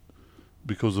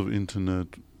 because of internet,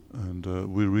 and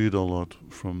we read a lot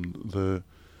from there,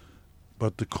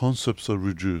 but the concepts are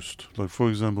reduced. Like, for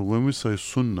example, when we say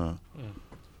sunnah,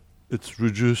 it's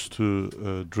reduced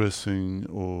to dressing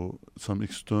or some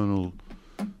external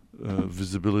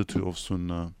visibility of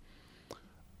sunnah.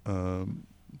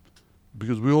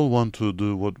 Because we all want to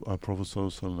do what our Prophet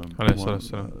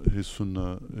ﷺ, his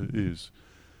sunnah is.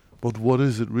 But what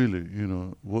is it really?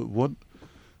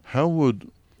 How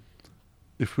would,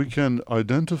 if we can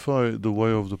identify the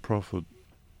way of the Prophet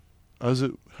as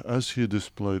he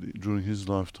displayed it during his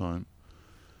lifetime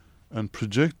and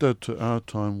project that to our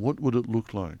time, what would it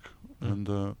look like? And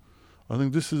I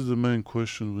think this is the main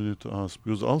question we need to ask,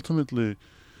 because ultimately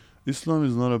Islam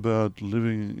is not about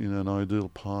living in an ideal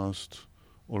past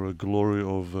or a glory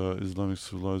of Islamic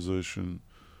civilization,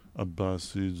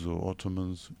 Abbasids or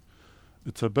Ottomans.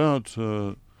 It's about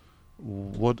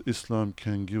what Islam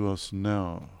can give us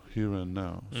now, here and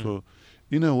now. So,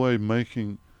 in a way,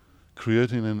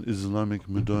 creating an Islamic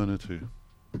modernity.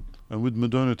 And with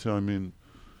modernity, I mean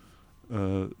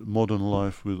modern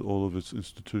life with all of its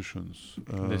institutions.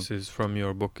 This is from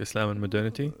your book, Islam and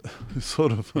Modernity?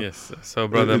 Sort of. Yes. So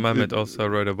Brother Mehmet also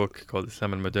wrote a book called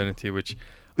Islam and Modernity, which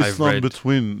Islam I've read.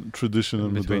 Between tradition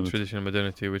and between modernity. Tradition and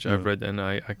Modernity, which I've read, and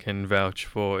I can vouch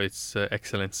for its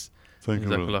excellence. Thank you,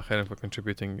 brother. Jazakallah khairan for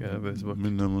contributing this book.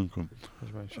 Minna minkum.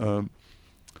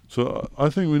 So I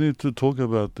think we need to talk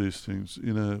about these things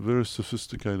in a very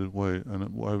sophisticated way,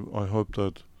 and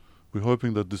we're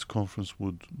hoping that this conference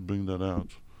would bring that out,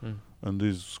 and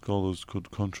these scholars could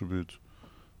contribute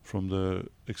from their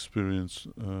experience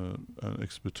and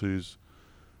expertise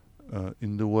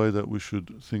in the way that we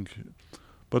should think.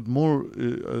 But more,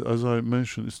 as I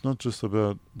mentioned, it's not just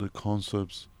about the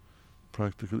concepts,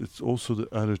 practical. It's also the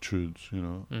attitudes.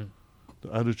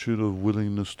 The attitude of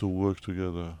willingness to work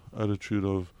together, attitude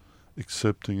of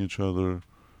accepting each other,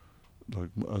 like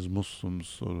as Muslims,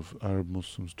 sort of Arab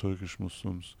Muslims, Turkish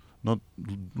Muslims, not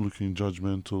looking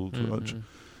judgmental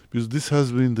because this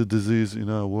has been the disease in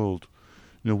our world.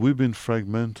 We've been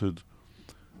fragmented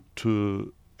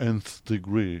to nth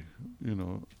degree.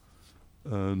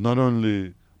 Not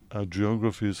only our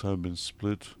geographies have been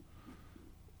split,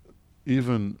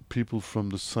 even people from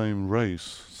the same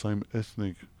race, same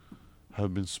ethnic,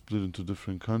 have been split into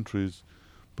different countries,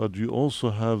 but you also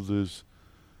have these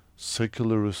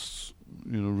secularists,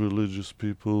 religious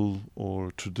people,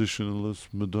 or traditionalists,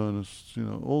 modernists,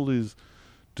 all these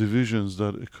divisions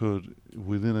that occurred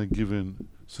within a given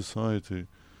society.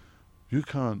 You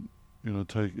can't,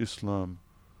 take Islam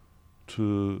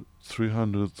to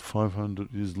 300,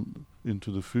 500 years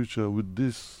into the future with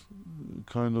this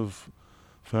kind of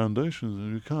foundations,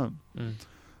 and you can't.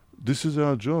 This is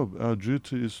our job. Our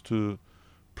duty is to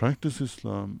practice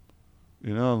Islam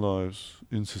in our lives,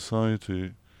 in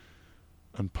society,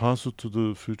 and pass it to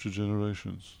the future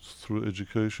generations through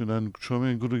education and showing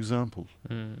a good example.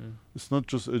 It's not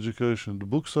just education. The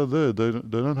books are there. They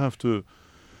don't have to.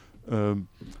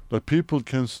 Like people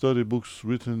can study books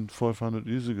written 500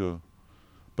 years ago,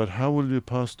 but how will you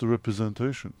pass the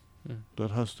representation? That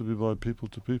has to be by people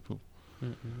to people.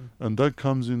 And that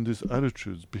comes in these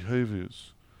attitudes,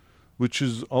 behaviors, which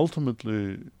is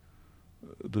ultimately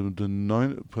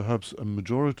perhaps a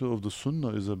majority of the Sunnah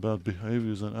is about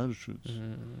behaviors and attitudes.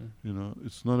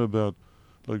 It's not about,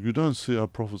 like, you don't see our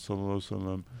Prophet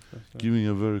ﷺ giving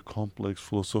a very complex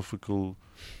philosophical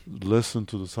lesson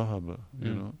to the Sahaba.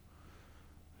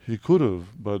 He could have,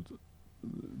 but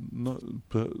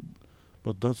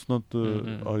But that's not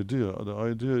the idea. The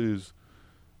idea is,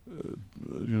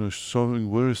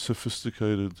 showing very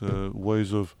sophisticated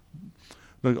ways of...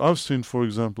 Like I've seen, for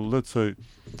example, let's say,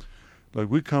 like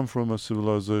we come from a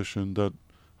civilization that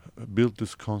built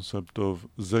this concept of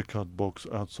zakat box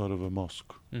outside of a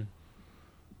mosque.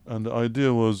 And the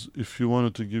idea was, if you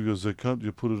wanted to give your zakat,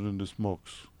 you put it in this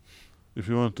box. If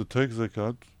you wanted to take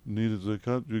zakat, needed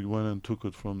zakat, you went and took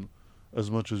it from as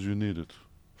much as you needed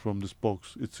from this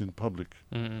box. It's in public.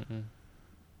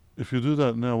 If you do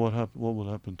that now, what will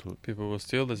happen to it? People will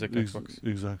steal the zakat box.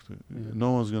 Exactly.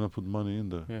 No one's going to put money in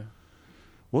there. Yeah.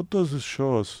 What does this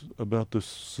show us about this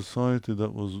society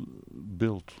that was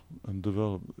built and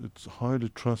developed? It's highly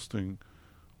trusting,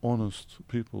 honest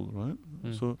people, right?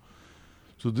 So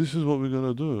this is what we're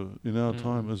going to do in our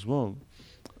time as well.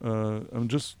 And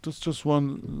that's just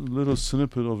one little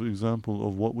snippet of example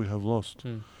of what we have lost.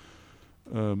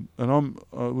 And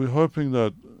we're hoping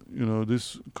that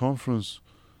this conference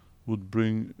would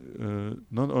bring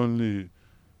not only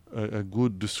a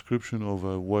good description of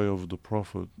a way of the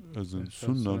Prophet, as in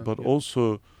Sunnah, but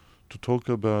also to talk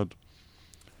about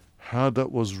how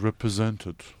that was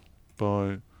represented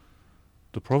by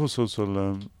the Prophet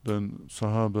ﷺ, then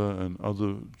Sahaba and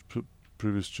other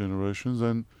previous generations,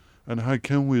 and how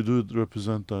can we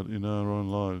represent that in our own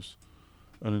lives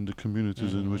and in the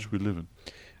communities in which we live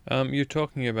in. You're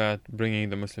talking about bringing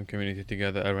the Muslim community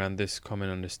together around this common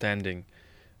understanding.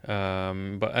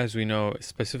 But as we know,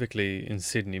 specifically in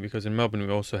Sydney, because in Melbourne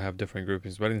we also have different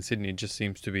groupings, but in Sydney it just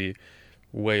seems to be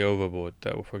way overboard.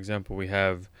 For example, we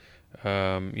have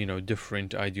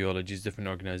different ideologies, different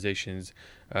organizations,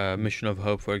 Mission of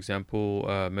Hope, for example,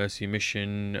 Mercy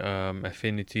Mission,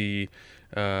 Affinity.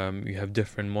 You have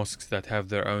different mosques that have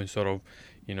their own sort of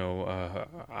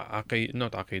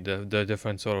the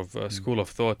different sort of school of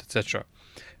thought, etc.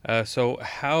 So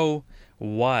how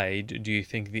wide do you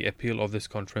think the appeal of this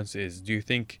conference is? Do you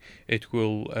think it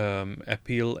will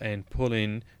appeal and pull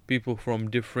in people from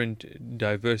different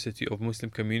diversity of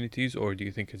Muslim communities, or do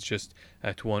you think it's just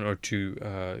at one or two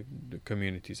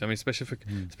communities? I mean,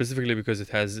 specifically because it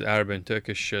has Arab and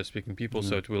Turkish speaking people,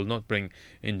 so it will not bring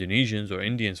Indonesians or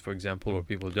Indians, for example, or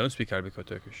people who don't speak Arabic or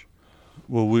Turkish.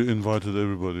 Well, we invited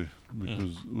everybody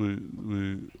because we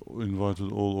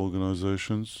invited all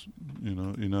organizations,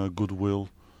 in our goodwill,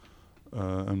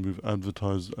 and we've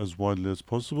advertised as widely as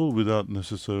possible without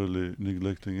necessarily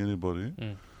neglecting anybody.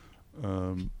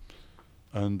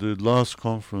 And the last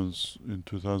conference in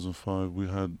 2005, we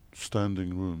had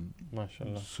standing room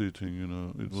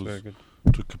seating. It was very good.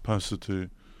 To capacity,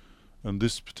 and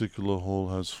this particular hall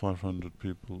has 500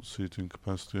 people seating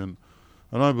capacity, and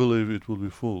I believe it will be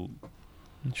full.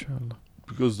 Inshallah.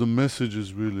 Because the message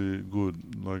is really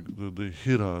good. Like the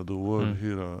Hira, the word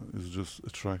Hira is just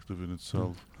attractive in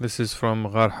itself. This is from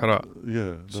Ghar Hira.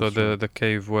 Yeah. So the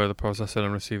cave where the Prophet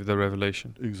ﷺ received the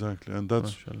revelation. Exactly. And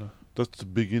that's the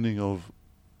beginning of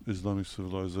Islamic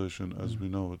civilization as we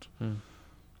know it.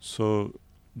 So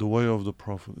the way of the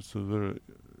Prophet, it's a very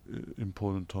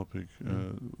important topic.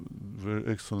 Very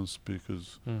excellent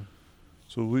speakers.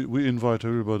 So we invite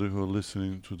everybody who are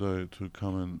listening today to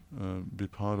come and be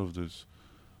part of this.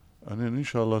 And then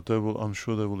inshallah I'm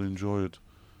sure they will enjoy it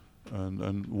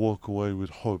and walk away with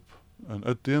hope. And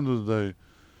at the end of the day,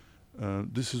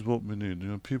 this is what we need.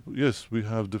 People, yes, we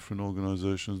have different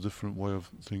organizations, different way of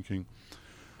thinking.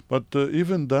 But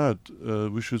even that,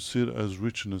 we should see it as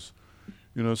richness.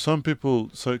 Some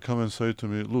people come and say to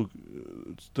me, look,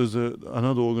 there's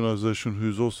another organization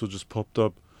who's also just popped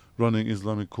up running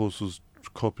Islamic courses,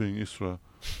 copying ISRA.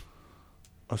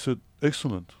 I said,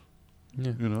 excellent.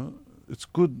 Yeah. It's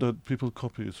good that people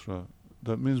copy ISRA.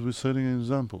 That means we're setting an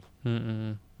example.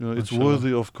 It's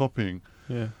worthy of copying.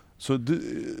 Yeah. So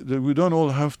we don't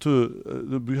all have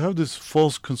to... we have this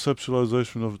false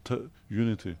conceptualization of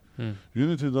unity.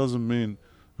 Unity doesn't mean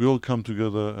we all come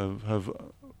together, have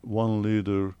one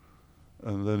leader,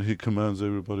 and then he commands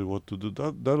everybody what to do.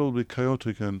 That'll be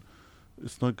chaotic, and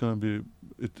it's not going to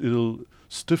be... It'll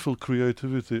stifle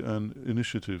creativity and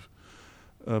initiative.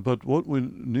 But what we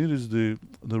need is the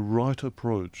right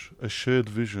approach, a shared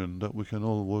vision that we can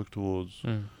all work towards,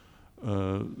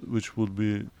 which would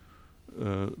be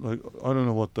I don't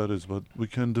know what that is, but we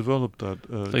can develop that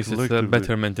at least it's the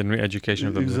betterment and re-education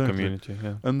of the community.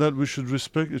 Yeah. And that we should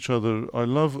respect each other. I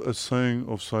love a saying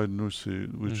of Said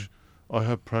Nursi, which I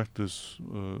have practiced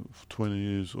for 20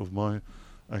 years of my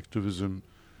activism.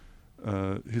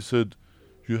 He said,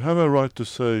 you have a right to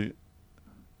say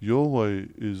your way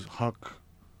is haq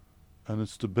and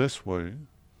it's the best way,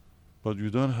 but you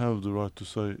don't have the right to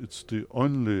say it's the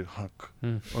only haq,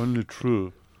 only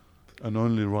true and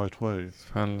only right way.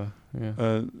 SubhanAllah.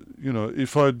 Yeah. You know,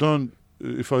 if I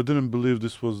didn't believe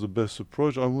this was the best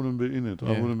approach, I wouldn't be in it.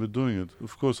 I wouldn't be doing it.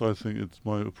 Of course, I think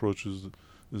my approach is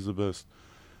the best.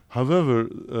 However,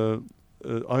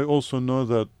 I also know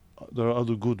that there are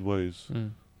other good ways.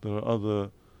 There are other,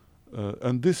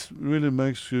 and this really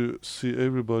makes you see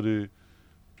everybody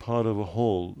part of a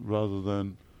whole rather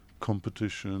than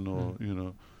competition or you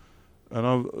know. And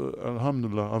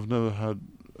alhamdulillah, I've never had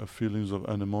feelings of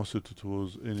animosity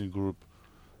towards any group.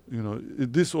 You know,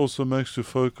 this also makes you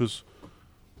focus,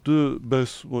 do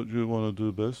best what you want to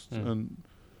do best, and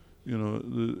you know,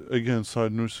 again,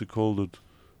 Said Nursi called it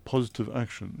positive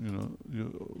action. You know,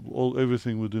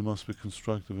 everything we do must be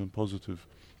constructive and positive.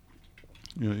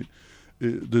 You know,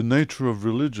 the nature of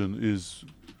religion is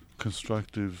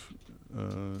constructive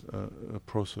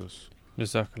process.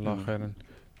 Jazakallah khairan.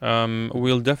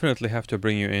 We'll definitely have to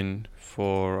bring you in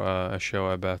for a show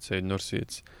about Sayyid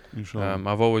Nursi.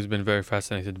 I've always been very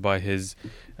fascinated by his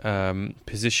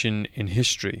position in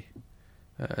history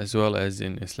as well as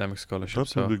in Islamic scholarship.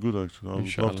 That would be good, actually. I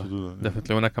would love to do that. Yeah.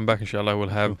 Definitely. When I come back, inshallah, we'll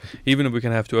have, even if we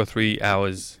can have 2 or 3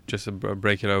 hours, just to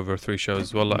break it over 3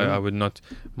 shows. Well, I would not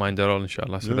mind at all,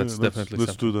 inshallah. So that's definitely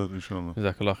let's do that, inshallah.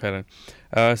 Jazakallah khairan.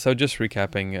 So just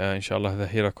recapping, inshallah, the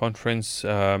Hira Conference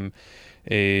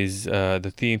is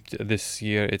the theme this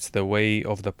year. It's the way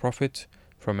of the Prophet,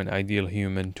 from an ideal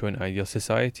human to an ideal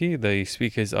society. The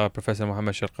speakers are Professor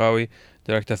Muhammad Sharqawi,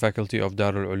 Director Faculty of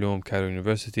Darul Uloom, Cairo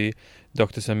University,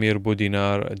 Dr. Samir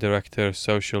Boudinar, Director,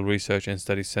 Social Research and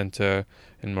Studies Center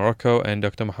in Morocco, and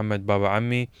Dr. Muhammad Baba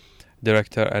Ammi,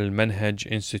 Director Al Manhaj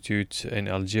Institute in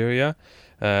Algeria,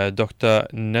 Dr.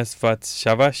 Nesvat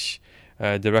Shavash,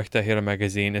 Director Hira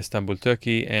Magazine, Istanbul,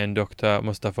 Turkey, and Dr.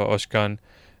 Mustafa Özkan,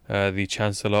 the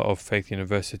Chancellor of Fatih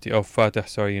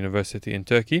University in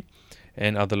Turkey,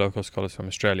 and other local scholars from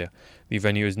Australia. The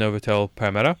venue is Novotel,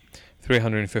 Palmyra,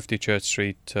 350 Church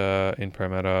Street in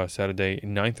Palmyra, Saturday,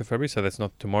 9th of February. So that's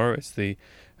not tomorrow, it's the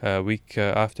week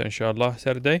after, inshallah,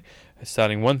 Saturday,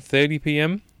 starting 1:30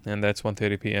 p.m. and that's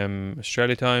 1:30 p.m.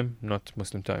 Australia time, not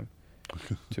Muslim time,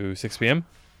 to 6 p.m.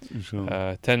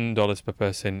 $10 per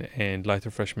person, and light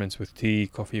refreshments with tea,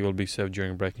 coffee will be served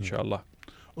during break, inshallah.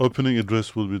 Opening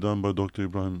address will be done by Dr.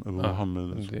 Ibrahim Abu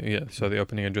Muhammad. So the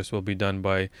opening address will be done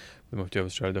by the Mufti of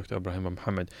Australia, Dr. Ibrahim Abu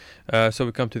Muhammad. So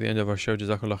we come to the end of our show.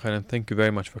 Jazakallah khairan. Thank you very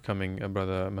much for coming,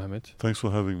 Brother Mehmet. Thanks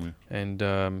for having me. And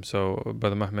so,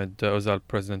 Brother Mehmet Ozalp,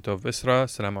 President of ISRA.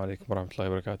 Assalamu alaikum wa rahmatullahi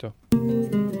wa barakatuh.